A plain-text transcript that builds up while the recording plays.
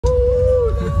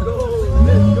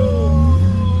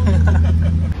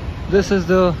This is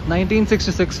the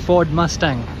 1966 Ford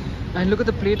Mustang, and look at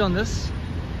the plate on this.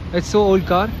 It's so old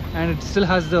car and it still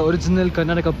has the original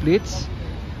Karnataka plates.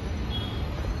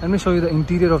 Let me show you the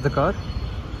interior of the car.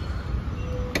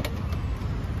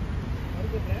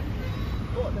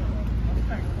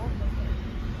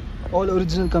 All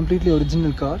original, completely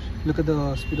original car. Look at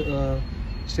the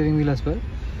steering wheel as well,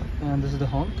 and this is the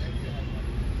honk.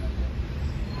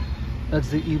 That's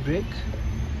the e-brake,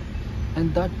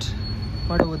 and that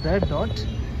part over there dot,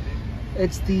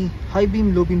 it's the high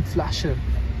beam low beam flasher.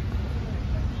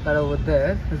 That over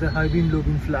there is the high beam low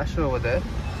beam flasher over there.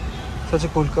 Such a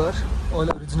cool car, all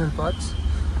original parts.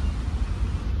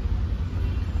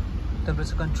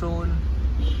 Temperature control,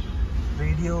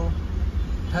 radio,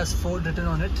 it has Ford written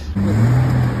on it.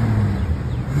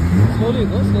 Slowly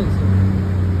go, slowly.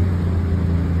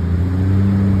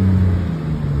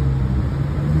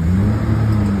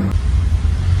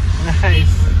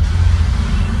 Nice.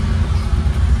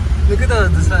 Look at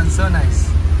this one, so nice.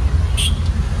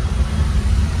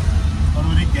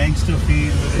 Already gangster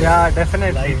feel. Yeah,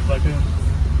 definitely. Light button.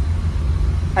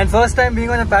 And first time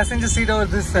being on a passenger seat over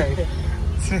this side.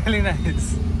 It's really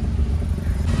nice.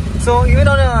 So even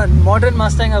on a modern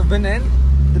Mustang I've been in,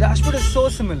 the dashboard is so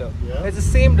similar. Yeah. It's the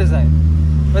same design.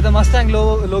 With the Mustang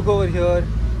logo over here.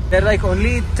 There are like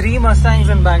only 3 Mustangs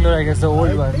in Bangalore, I guess, the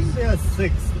old ones. I think there are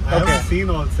 6. I haven't seen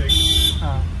all 6.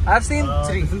 I've seen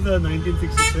 3. This is a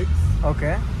 1966.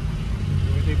 Okay.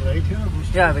 Will we take right here?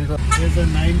 Yeah, we'll go. There's a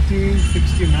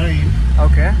 1969.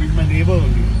 Okay. He's my neighbor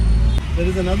only. There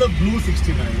is another blue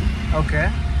 69. Okay.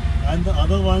 And the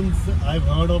other ones I've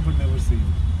heard of but never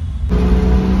seen.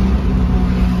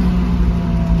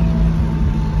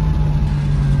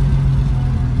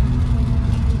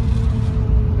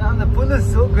 Damn, the pull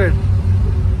is so good.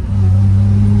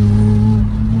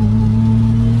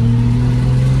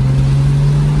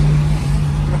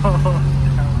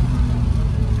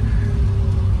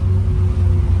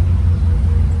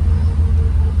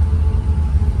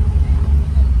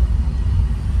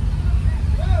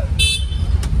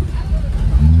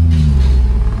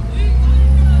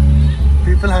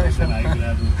 People are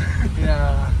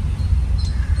yeah.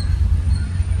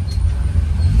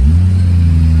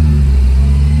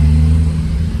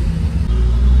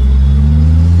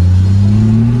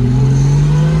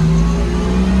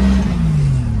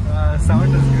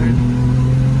 Sound is good.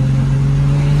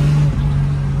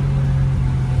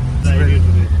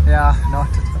 Yeah, not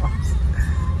at all.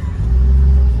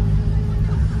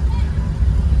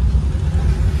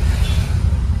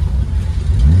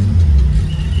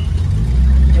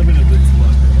 I'm in a good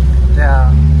spot.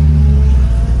 Yeah.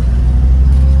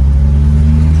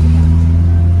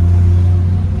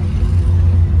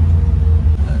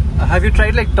 Have you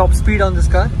tried like top speed on this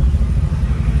car?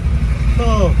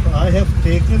 Oh, I have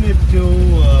taken it to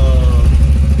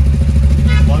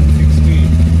 160.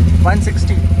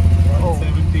 160.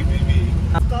 170 maybe.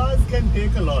 Stars can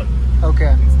take a lot.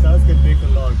 Okay. Stars can take a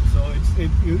lot. So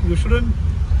you shouldn't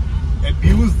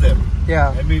abuse them.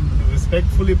 Yeah. I mean,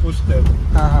 respectfully push them.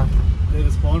 They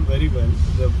respond very well.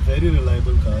 They're very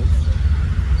reliable cars.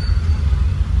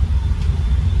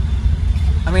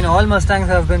 I mean, all Mustangs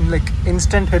have been like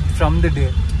instant hit from the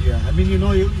day. Yeah, I mean,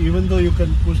 even though you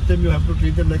can push them, you have to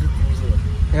treat them like a cruiser.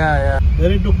 Yeah.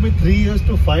 Then it took me 3 years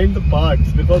to find the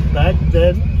parts because back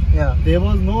then there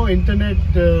was no internet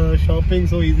shopping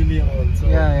so easily and all. So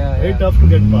very tough to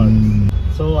get parts.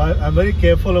 So I'm very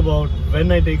careful about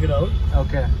when I take it out.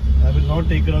 Okay. I will not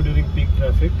take it out during peak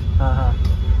traffic. I'm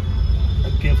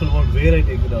careful about where I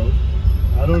take it out.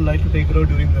 I don't like to take it out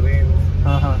during the rain.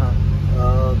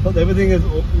 Because everything is,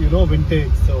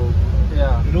 vintage, so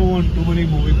you don't want too many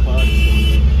moving parts.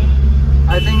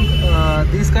 I think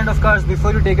these kind of cars,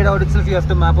 before you take it out itself, you have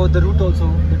to map out the route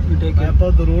also that you take Map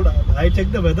out the road. I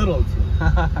check the weather also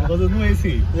because there's no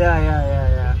AC.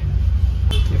 Yeah.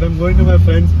 If I'm going to my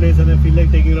friend's place and I feel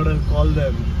like taking it out, I'll call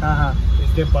them.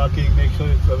 Is there parking? Make sure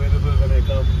it's available when I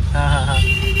come.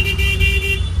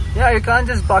 Yeah, you can't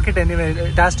just park it anywhere.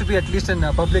 It has to be at least in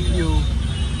a public view.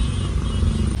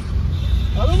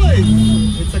 Otherwise,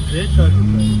 it's a great car to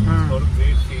drive. It's got a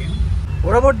great feel.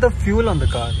 What about the fuel on the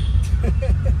car? Very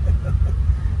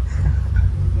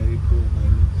poor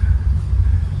mileage.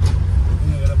 I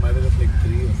think I got a mileage of like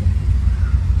 3 or something.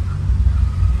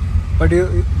 But do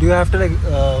you have to like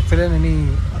fill in any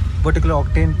particular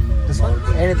octane? No, this one?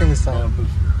 Anything is fine.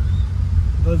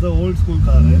 Because the old school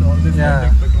car, right? All this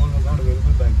petrol was not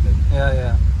available back then.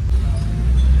 Yeah.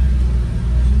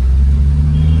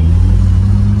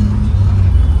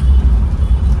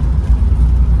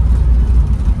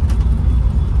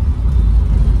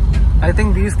 I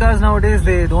think these cars nowadays,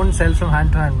 they don't sell from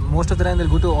hand to hand. Most of the time they'll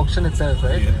go to auction itself,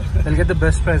 right? Yeah. They'll get the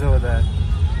best price over there.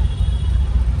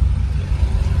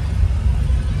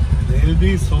 They'll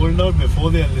be sold out before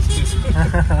they are listed.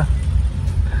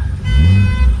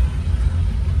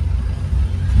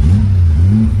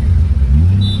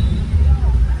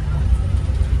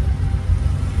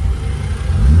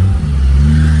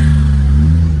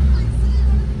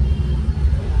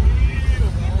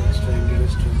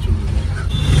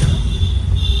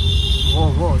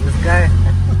 Whoa, this guy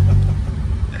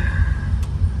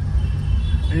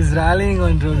is rallying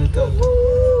on road with us.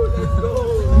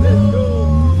 Let's go.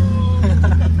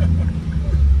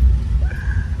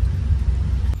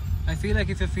 I feel like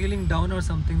if you're feeling down or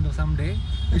something someday,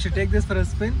 you should take this for a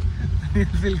spin and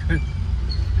you'll feel good.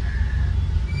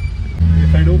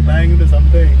 If I do bang into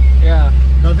something, Yeah.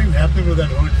 nothing's happening to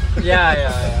that road.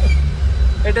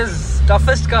 Yeah. It is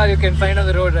toughest car you can find on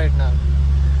the road right now.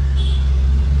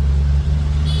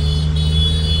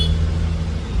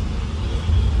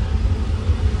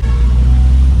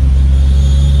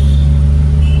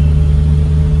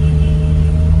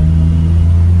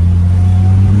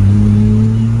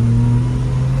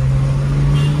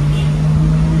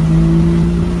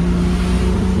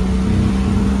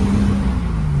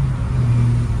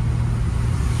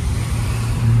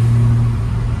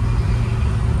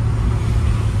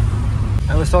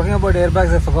 I was talking about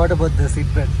airbags, I forgot about the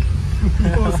seatbelt.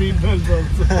 No seatbelts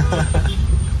also.